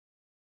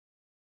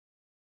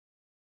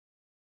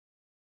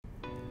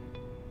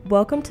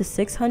Welcome to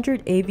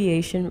 600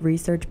 Aviation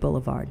Research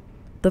Boulevard,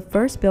 the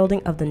first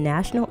building of the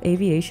National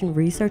Aviation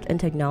Research and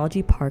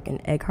Technology Park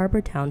in Egg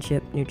Harbor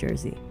Township, New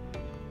Jersey.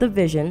 The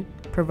vision,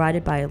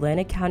 provided by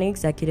Atlantic County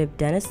Executive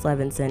Dennis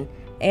Levinson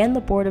and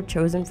the Board of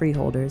Chosen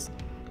Freeholders,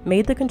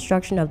 made the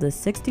construction of the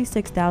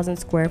 66,000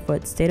 square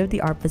foot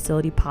state-of-the-art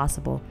facility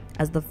possible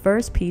as the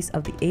first piece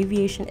of the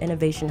Aviation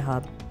Innovation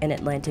Hub in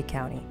Atlantic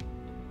County.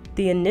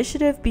 The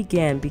initiative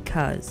began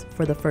because,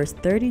 for the first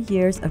 30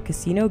 years of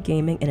casino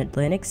gaming in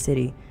Atlantic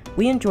City,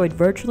 we enjoyed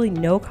virtually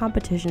no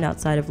competition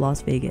outside of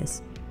Las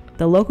Vegas.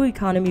 The local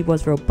economy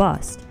was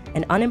robust,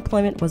 and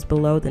unemployment was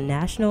below the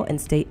national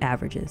and state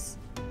averages.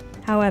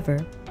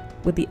 However,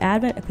 with the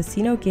advent of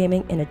casino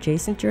gaming in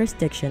adjacent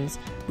jurisdictions,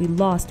 we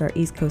lost our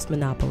East Coast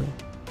monopoly.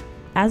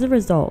 As a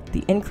result,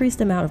 the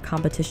increased amount of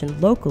competition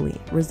locally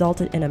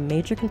resulted in a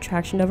major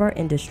contraction of our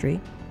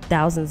industry,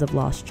 thousands of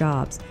lost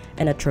jobs,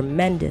 and a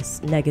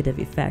tremendous negative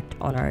effect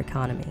on our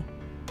economy.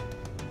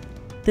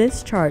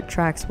 This chart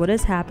tracks what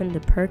has happened to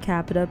per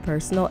capita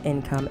personal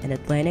income in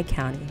Atlantic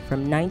County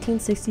from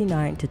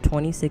 1969 to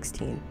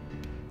 2016.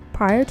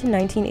 Prior to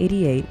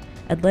 1988,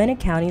 Atlantic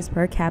County's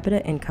per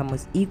capita income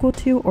was equal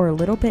to or a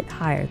little bit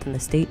higher than the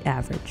state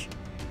average.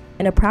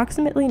 In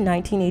approximately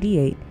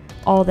 1988,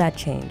 all that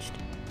changed.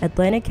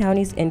 Atlantic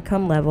County's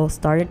income level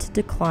started to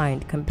decline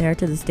compared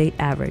to the state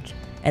average,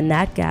 and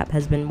that gap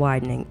has been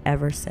widening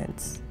ever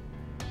since.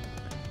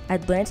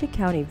 Atlantic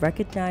County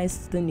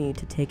recognized the need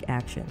to take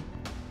action.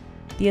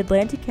 The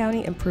Atlantic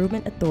County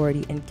Improvement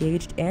Authority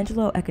engaged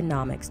Angelo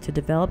Economics to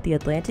develop the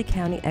Atlantic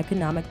County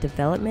Economic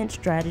Development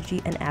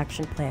Strategy and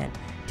Action Plan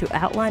to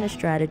outline a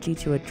strategy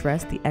to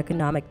address the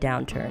economic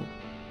downturn.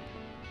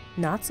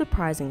 Not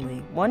surprisingly,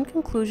 one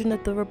conclusion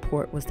of the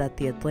report was that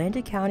the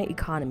Atlantic County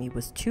economy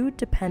was too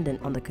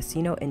dependent on the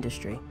casino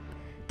industry.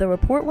 The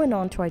report went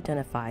on to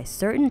identify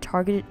certain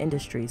targeted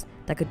industries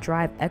that could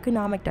drive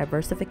economic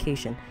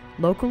diversification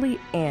locally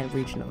and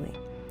regionally.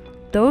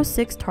 Those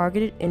 6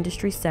 targeted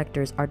industry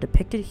sectors are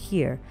depicted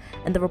here,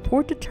 and the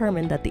report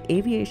determined that the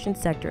aviation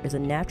sector is a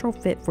natural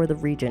fit for the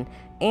region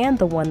and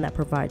the one that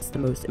provides the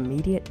most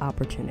immediate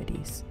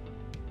opportunities.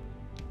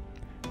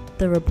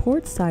 The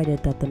report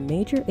cited that the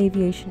major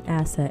aviation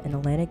asset in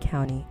Atlantic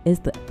County is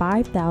the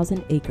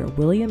 5,000-acre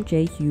William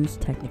J. Hughes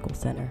Technical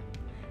Center.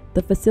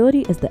 The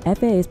facility is the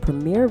FAA's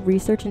premier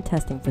research and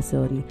testing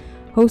facility,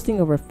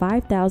 hosting over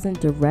 5,000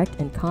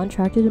 direct and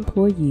contracted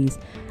employees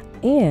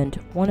and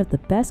one of the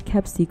best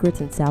kept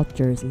secrets in South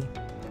Jersey.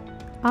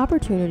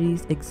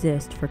 Opportunities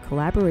exist for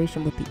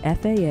collaboration with the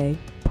FAA,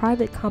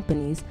 private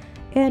companies,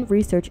 and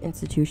research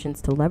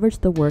institutions to leverage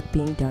the work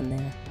being done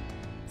there.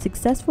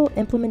 Successful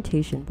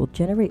implementation will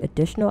generate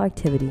additional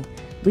activity,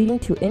 leading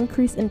to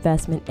increased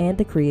investment and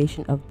the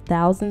creation of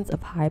thousands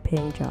of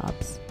high-paying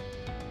jobs.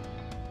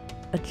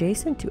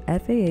 Adjacent to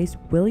FAA's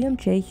William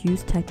J.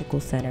 Hughes Technical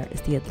Center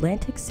is the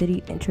Atlantic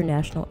City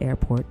International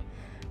Airport.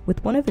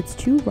 With one of its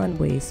 2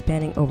 runways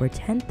spanning over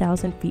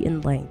 10,000 feet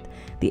in length,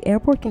 the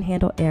airport can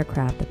handle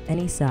aircraft of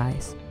any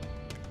size.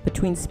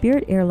 Between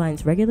Spirit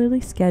Airlines'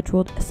 regularly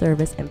scheduled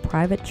service and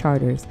private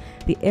charters,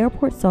 the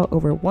airport saw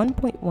over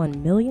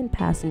 1.1 million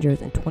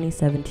passengers in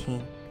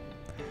 2017.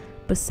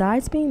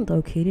 Besides being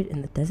located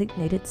in the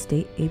designated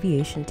State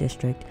Aviation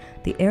District,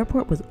 the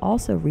airport was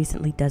also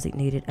recently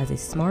designated as a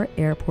Smart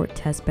Airport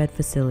Testbed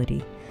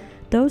Facility.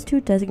 Those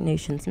 2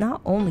 designations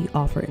not only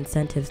offer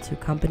incentives to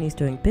companies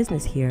doing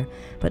business here,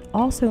 but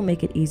also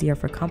make it easier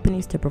for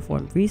companies to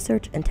perform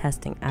research and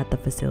testing at the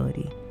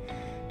facility.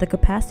 The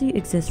capacity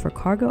exists for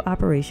cargo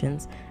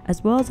operations,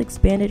 as well as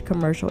expanded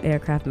commercial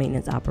aircraft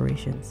maintenance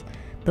operations.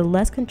 The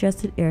less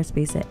congested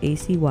airspace at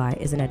ACY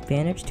is an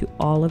advantage to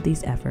all of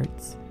these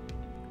efforts.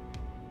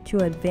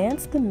 To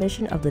advance the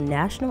mission of the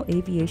National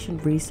Aviation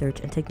Research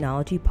and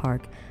Technology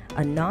Park,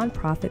 a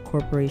nonprofit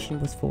corporation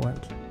was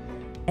formed.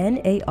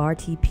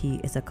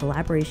 NARTP is a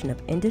collaboration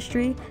of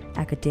industry,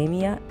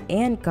 academia,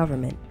 and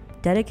government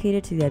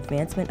dedicated to the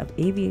advancement of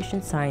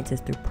aviation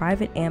sciences through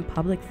private and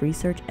public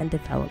research and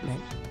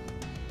development.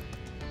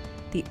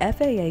 The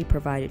FAA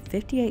provided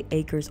 58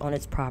 acres on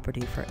its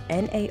property for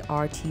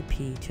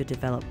NARTP to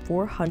develop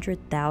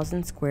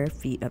 400,000 square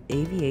feet of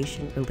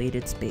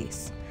aviation-related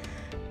space.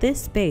 This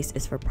space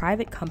is for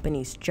private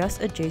companies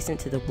just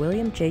adjacent to the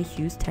William J.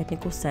 Hughes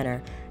Technical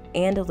Center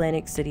and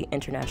Atlantic City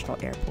International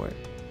Airport.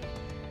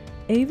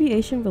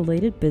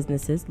 Aviation-related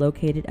businesses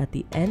located at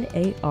the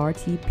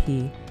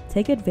NARTP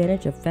take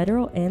advantage of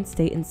federal and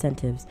state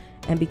incentives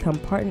and become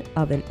part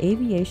of an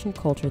aviation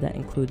culture that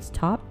includes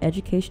top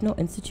educational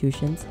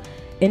institutions,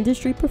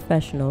 industry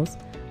professionals,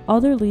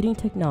 other leading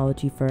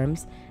technology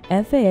firms,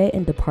 FAA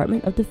and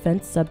Department of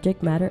Defense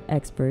subject matter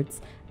experts,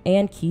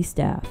 and key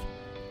staff.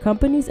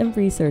 Companies and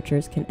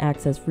researchers can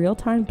access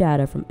real-time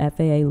data from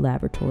FAA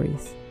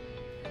laboratories.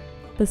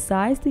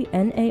 Besides the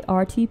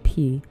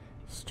NARTP,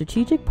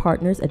 strategic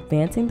partners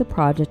advancing the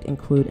project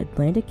include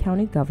Atlantic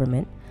County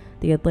Government,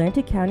 the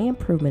Atlantic County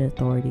Improvement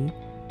Authority,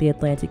 the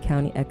Atlantic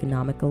County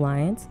Economic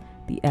Alliance,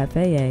 the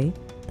FAA,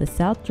 the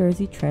South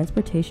Jersey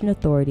Transportation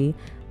Authority,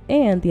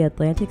 and the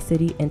Atlantic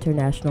City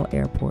International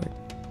Airport.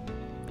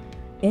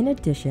 In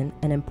addition,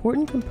 an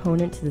important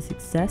component to the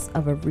success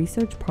of a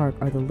research park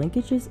are the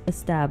linkages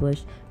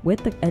established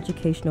with the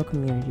educational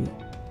community.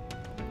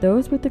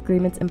 Those with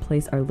agreements in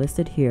place are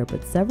listed here,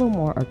 but several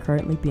more are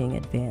currently being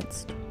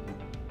advanced.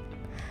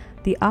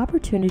 The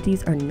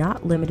opportunities are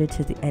not limited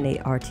to the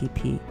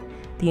NARTP.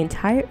 The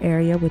entire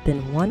area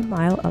within 1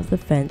 mile of the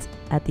fence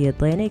at the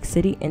Atlantic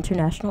City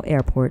International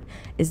Airport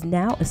is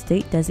now a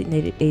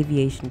state-designated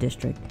aviation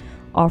district,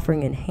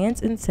 offering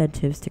enhanced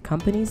incentives to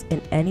companies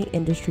in any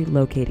industry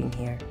locating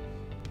here.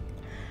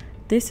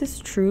 This is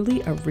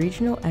truly a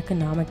regional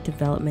economic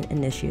development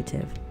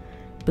initiative.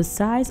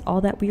 Besides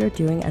all that we are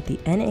doing at the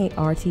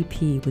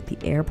NARTP with the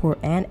airport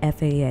and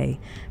FAA,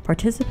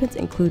 participants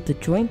include the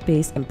Joint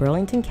Base in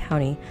Burlington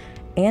County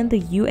and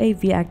the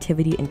UAV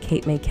activity in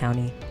Cape May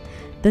County.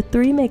 The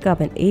three make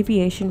up an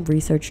aviation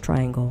research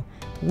triangle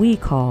we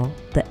call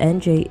the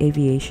NJ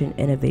Aviation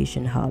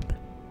Innovation Hub.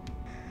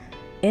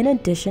 In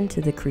addition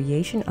to the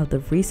creation of the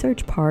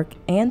research park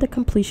and the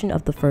completion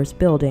of the first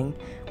building,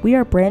 we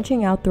are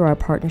branching out through our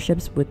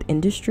partnerships with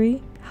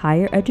industry,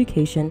 higher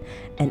education,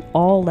 and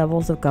all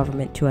levels of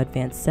government to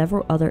advance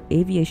several other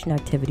aviation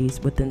activities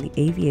within the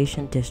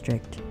aviation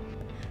district.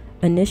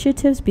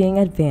 Initiatives being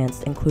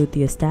advanced include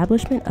the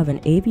establishment of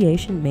an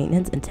aviation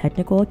maintenance and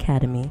technical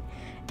academy,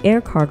 air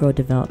cargo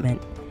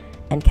development,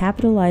 and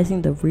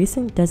capitalizing the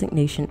recent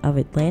designation of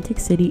Atlantic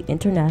City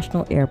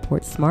International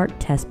Airport Smart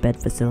Test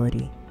Bed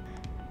Facility.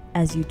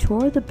 As you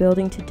tour the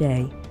building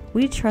today,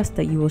 we trust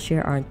that you will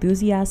share our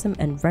enthusiasm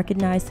and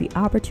recognize the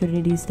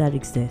opportunities that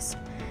exist.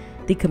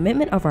 The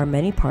commitment of our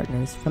many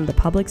partners, from the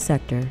public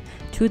sector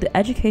to the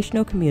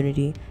educational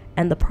community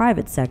and the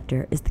private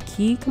sector, is the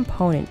key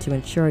component to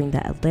ensuring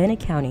that Atlantic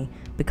County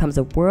becomes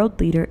a world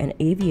leader in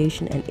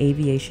aviation and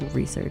aviation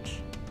research.